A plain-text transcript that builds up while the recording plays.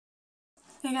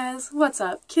Hey guys, what's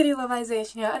up? Kitty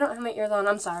Lovization here. I don't have my ears on,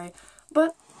 I'm sorry.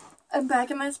 But I'm back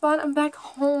in my spot. I'm back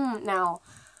home now.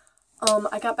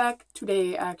 I got back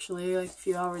today, actually, like a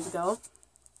few hours ago.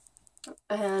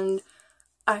 And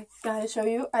I gotta show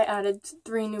you, I added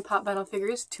 3 new Pop Vinyl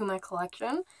figures to my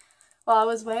collection while I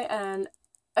was away. And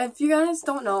if you guys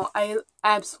don't know, I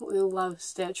absolutely love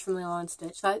Stitch from Lilo and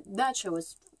Stitch. That show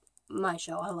was my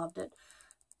show. I loved it.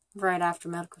 Right after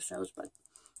medical shows, but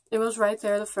it was right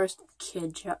there, the first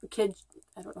kid show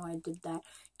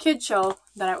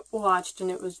that I watched,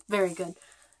 and it was very good.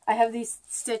 I have these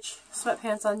Stitch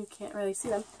sweatpants on, you can't really see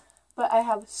them, but I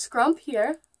have Scrump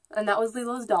here, and that was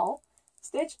Lilo's doll,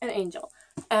 Stitch, and Angel.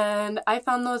 And I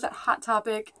found those at Hot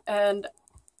Topic, and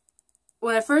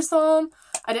when I first saw them,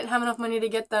 I didn't have enough money to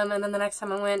get them, and then the next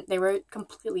time I went, they were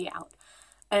completely out.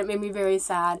 And it made me very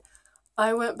sad.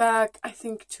 I went back, I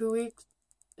think 2 weeks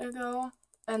ago,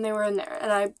 and they were in there,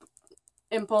 and I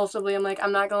impulsively, I'm like,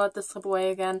 I'm not gonna let this slip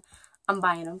away again. I'm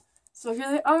buying them. So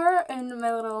here they are in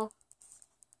my little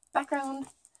background.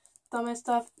 All my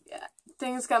stuff. Yeah,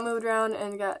 things got moved around,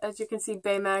 and as you can see,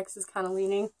 Baymax is kind of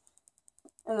leaning,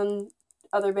 and then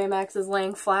other Baymax is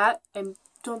laying flat. I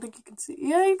don't think you can see.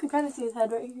 Yeah, you can kind of see his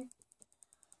head right here.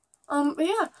 But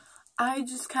yeah, I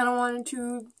just kind of wanted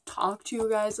to talk to you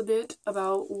guys a bit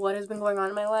about what has been going on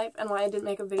in my life and why I didn't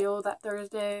make a video that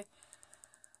Thursday.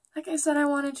 Like I said I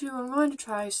wanted to. I'm going to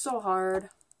try so hard.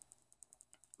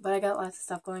 But I got lots of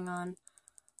stuff going on.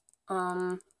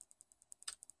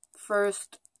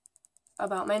 First,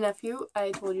 about my nephew.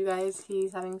 I told you guys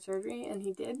he's having surgery, and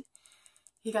he did.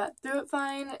 He got through it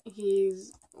fine.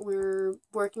 We're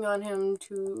working on him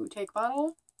to take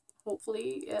bottle.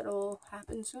 Hopefully it'll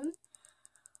happen soon.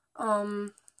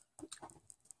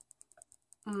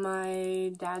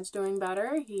 My dad's doing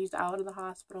better. He's out of the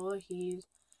hospital. He's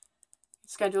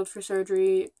scheduled for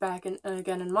surgery again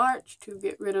in March to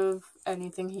get rid of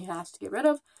anything he has to get rid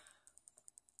of.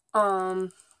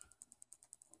 It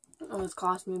was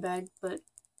costing me a bag, but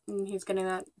he's getting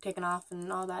that taken off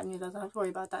and all that, and he doesn't have to worry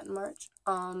about that in March.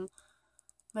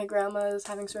 My grandma is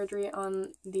having surgery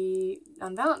on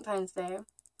Valentine's Day.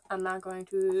 I'm not going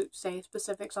to say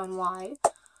specifics on why,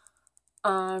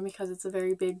 because it's a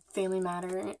very big family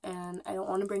matter, and I don't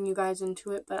want to bring you guys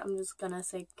into it, but I'm just gonna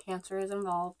say cancer is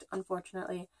involved,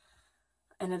 unfortunately,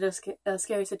 and it is a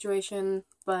scary situation,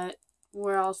 but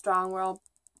we're all strong, we're all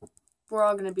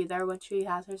gonna be there when she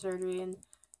has her surgery, and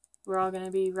we're all gonna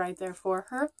be right there for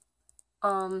her.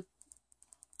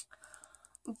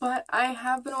 But I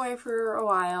have been away for a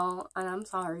while, and I'm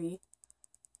sorry.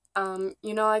 You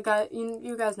know,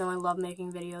 you guys know I love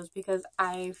making videos because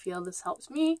I feel this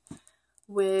helps me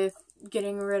with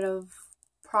getting rid of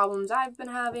problems I've been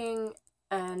having,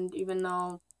 and even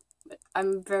though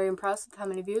I'm very impressed with how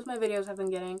many views my videos have been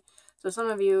getting, so some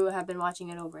of you have been watching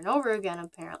it over and over again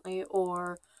apparently,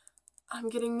 or I'm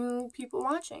getting new people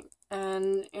watching.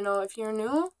 And you know, if you're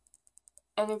new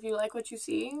and if you like what you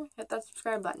see, hit that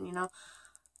subscribe button. You know,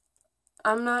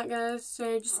 I'm not gonna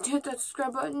say just hit that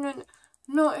subscribe button, and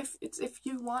no, if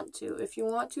you want to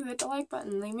hit the like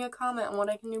button, leave me a comment on what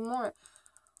I can do more.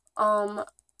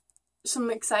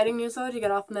 Some exciting news though, to get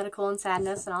off medical and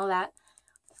sadness and all that,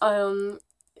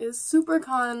 is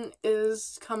SuperCon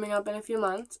is coming up in a few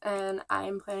months, and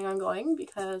I'm planning on going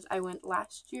because I went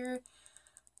last year,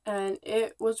 and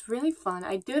it was really fun.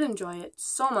 I did enjoy it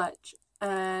so much,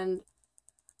 and,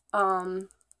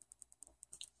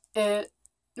 it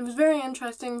was very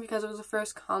interesting because it was the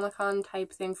first Comic-Con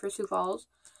type thing for Sioux Falls,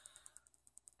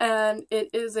 and it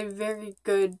is a very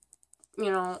good, you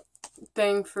know,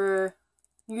 thing for,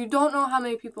 you don't know how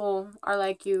many people are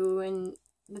like you in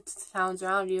the towns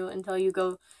around you until you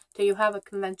have a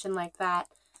convention like that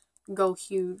go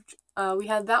huge. We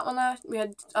had that one we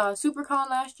had SuperCon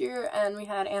last year, and we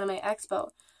had Anime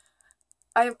Expo.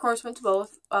 I of course went to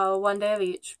both, one day of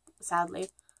each, sadly.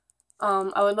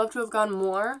 I would love to have gone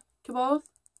more to both,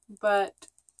 but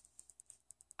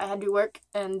I had to work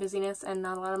and busyness and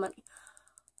not a lot of money.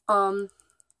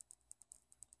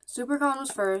 SuperCon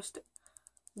was first.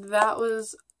 That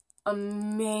was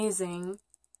amazing.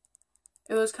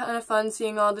 It was kind of fun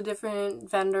seeing all the different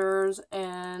vendors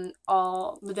and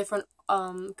all the different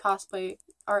cosplay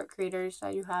art creators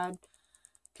that you had.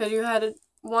 Because you had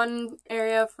one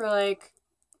area for like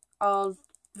all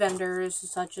vendors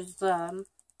such as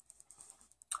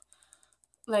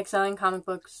like selling comic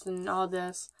books and all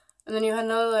this. And then you had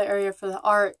another area for the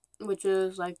art, which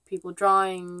is like people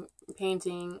drawing,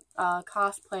 painting,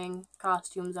 cosplaying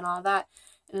costumes and all that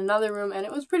in another room, and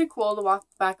it was pretty cool to walk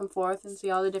back and forth and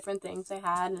see all the different things they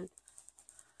had, and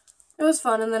it was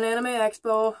fun. And then Anime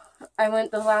Expo, I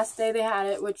went the last day they had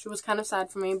it, which was kind of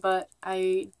sad for me, but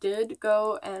I did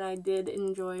go and I did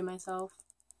enjoy myself.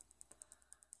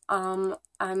 I'm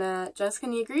at Jessica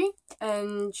Negri,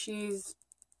 and she's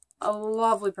a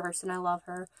lovely person. I love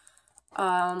her.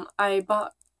 I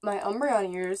bought my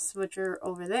Umbreon ears, which are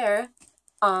over there.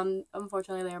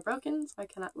 Unfortunately they are broken, so I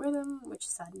cannot wear them, which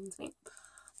saddens me.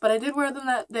 But I did wear them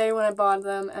that day when I bought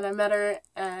them, and I met her,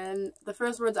 and the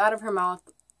first words out of her mouth,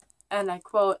 and I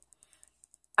quote,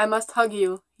 "I must hug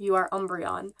you, you are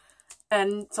Umbreon."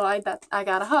 And so I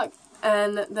got a hug.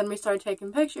 And then we started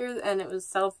taking pictures, and it was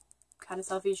kind of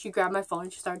selfies. She grabbed my phone,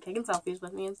 she started taking selfies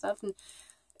with me and stuff, and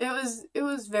it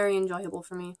was very enjoyable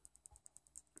for me.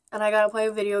 And I got to play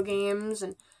video games,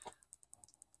 and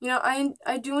you know,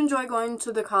 I do enjoy going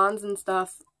to the cons and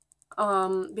stuff,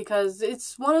 because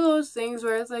it's one of those things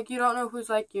where it's like you don't know who's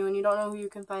like you and you don't know who you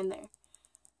can find there.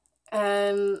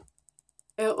 And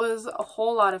it was a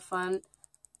whole lot of fun.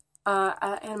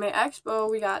 At Anime Expo,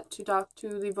 we got to talk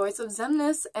to the voice of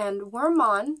Xemnas and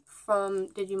Wormmon from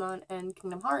Digimon and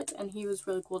Kingdom Hearts, and he was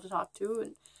really cool to talk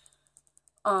to,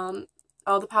 and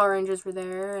all the Power Rangers were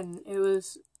there, and it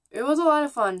was a lot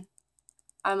of fun,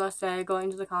 I must say,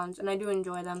 going to the cons, and I do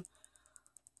enjoy them.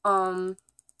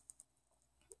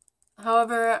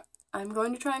 However, I'm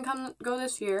going to try and go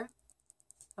this year.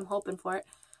 I'm hoping for it.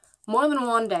 More than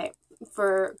one day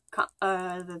for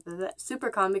the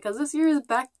SuperCon, because this year's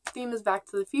theme is Back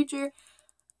to the Future,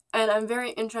 and I'm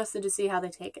very interested to see how they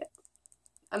take it.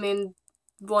 I mean,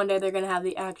 one day they're going to have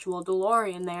the actual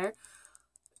DeLorean there,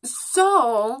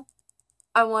 so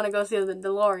I want to go see the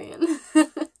DeLorean.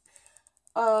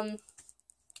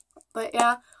 But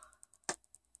yeah,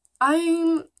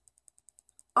 I'm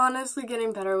honestly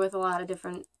getting better with a lot of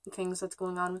different things that's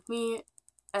going on with me,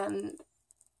 and,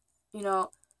 you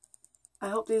know, I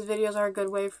hope these videos are a good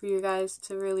way for you guys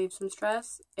to relieve some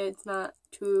stress. It's not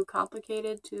too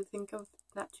complicated to think of,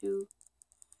 not too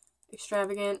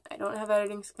extravagant. I don't have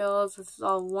editing skills. This is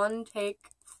all one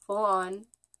take, full on,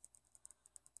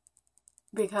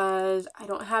 because I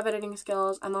don't have editing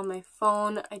skills. I'm on my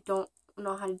phone. I don't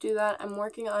know how to do that. I'm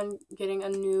working on getting a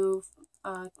new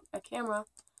a camera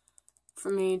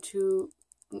for me to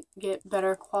get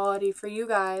better quality for you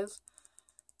guys,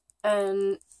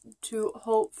 and to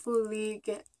hopefully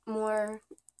get more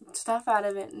stuff out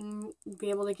of it and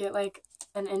be able to get like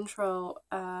an intro,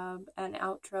 an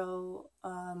outro,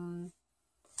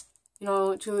 you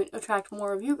know, to attract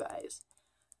more of you guys.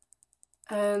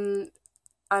 And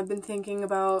I've been thinking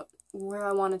about where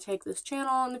I want to take this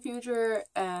channel in the future,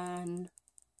 and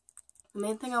the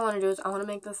main thing I want to do is I want to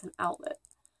make this an outlet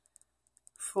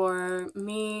for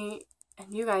me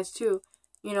and you guys too.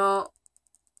 You know,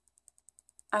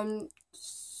 I'm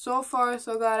so far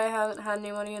so glad I haven't had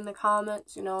anybody in the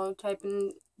comments, you know,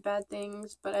 typing bad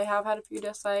things, but I have had a few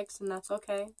dislikes, and that's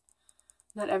okay.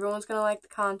 Not everyone's gonna like the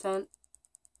content.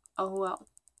 Oh well.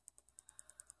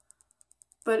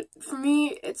 But for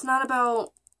me, it's not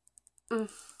about why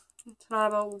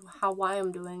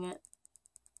I'm doing it.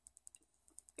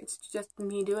 It's just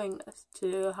me doing this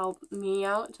to help me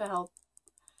out, to help,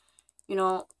 you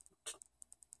know,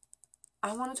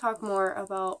 I want to talk more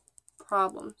about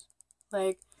problems.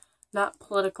 Like, not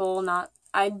political,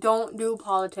 I don't do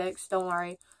politics, don't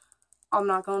worry. I'm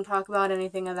not going to talk about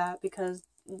anything of that, because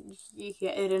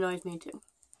it annoys me too.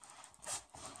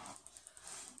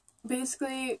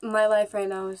 Basically, my life right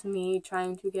now is me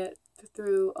trying to get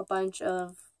through a bunch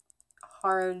of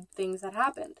hard things that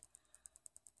happened.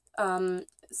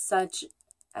 Such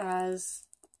as,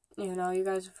 you know, you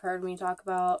guys have heard me talk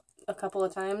about a couple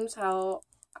of times how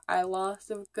I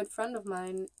lost a good friend of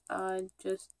mine,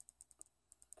 just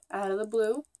out of the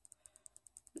blue.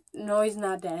 No, he's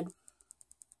not dead.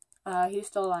 He's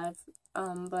still alive,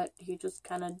 but he just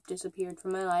kind of disappeared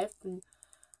from my life, and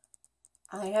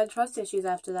I had trust issues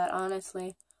after that,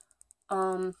 honestly.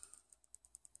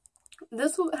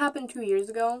 This happened 2 years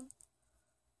ago,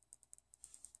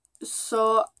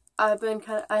 so I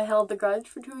held the grudge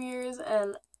for 2 years,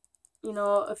 and, you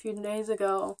know, a few days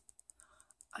ago,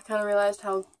 I kind of realized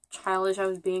how childish I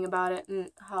was being about it,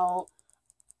 and how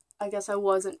I guess I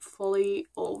wasn't fully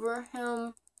over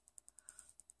him.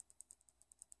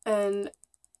 And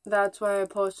that's why I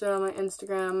posted on my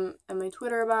Instagram and my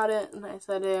Twitter about it, and I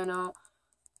said, you know,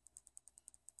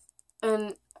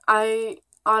 and I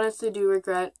honestly do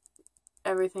regret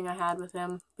everything I had with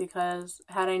him, because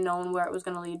had I known where it was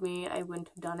going to lead me, I wouldn't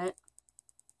have done it.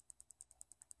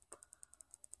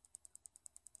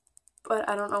 But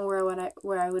I don't know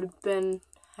where I would have been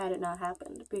had it not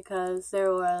happened, because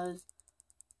there was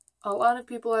a lot of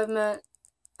people I've met,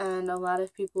 and a lot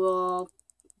of people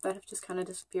that have just kind of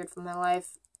disappeared from my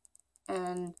life.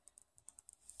 And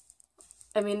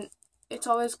I mean, it's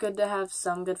always good to have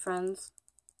some good friends,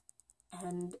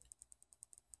 and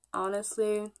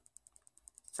honestly,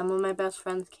 some of my best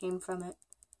friends came from it.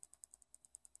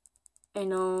 I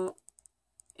know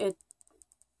it,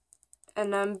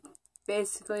 and I'm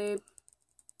basically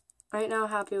right now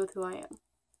happy with who I am.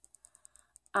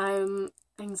 I'm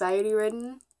anxiety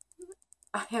ridden.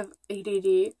 I have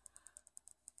ADD.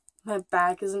 My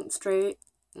back isn't straight.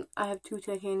 I have 2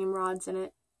 titanium rods in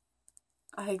it.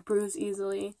 I bruise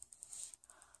easily.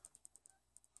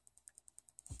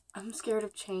 I'm scared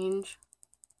of change.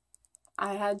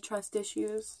 I had trust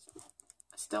issues.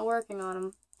 Still working on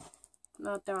them.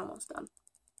 But they're almost done.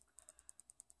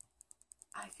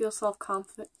 I feel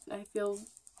self-confident. I feel,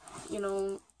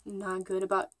 not good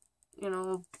about,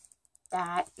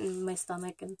 that in my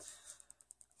stomach. And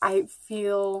I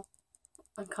feel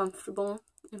uncomfortable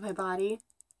in my body.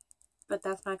 But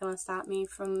that's not going to stop me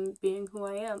from being who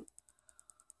I am.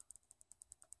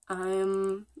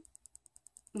 I'm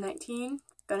 19,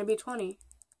 gonna be 20.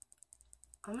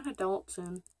 I'm an adult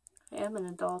soon. I am an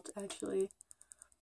adult, actually.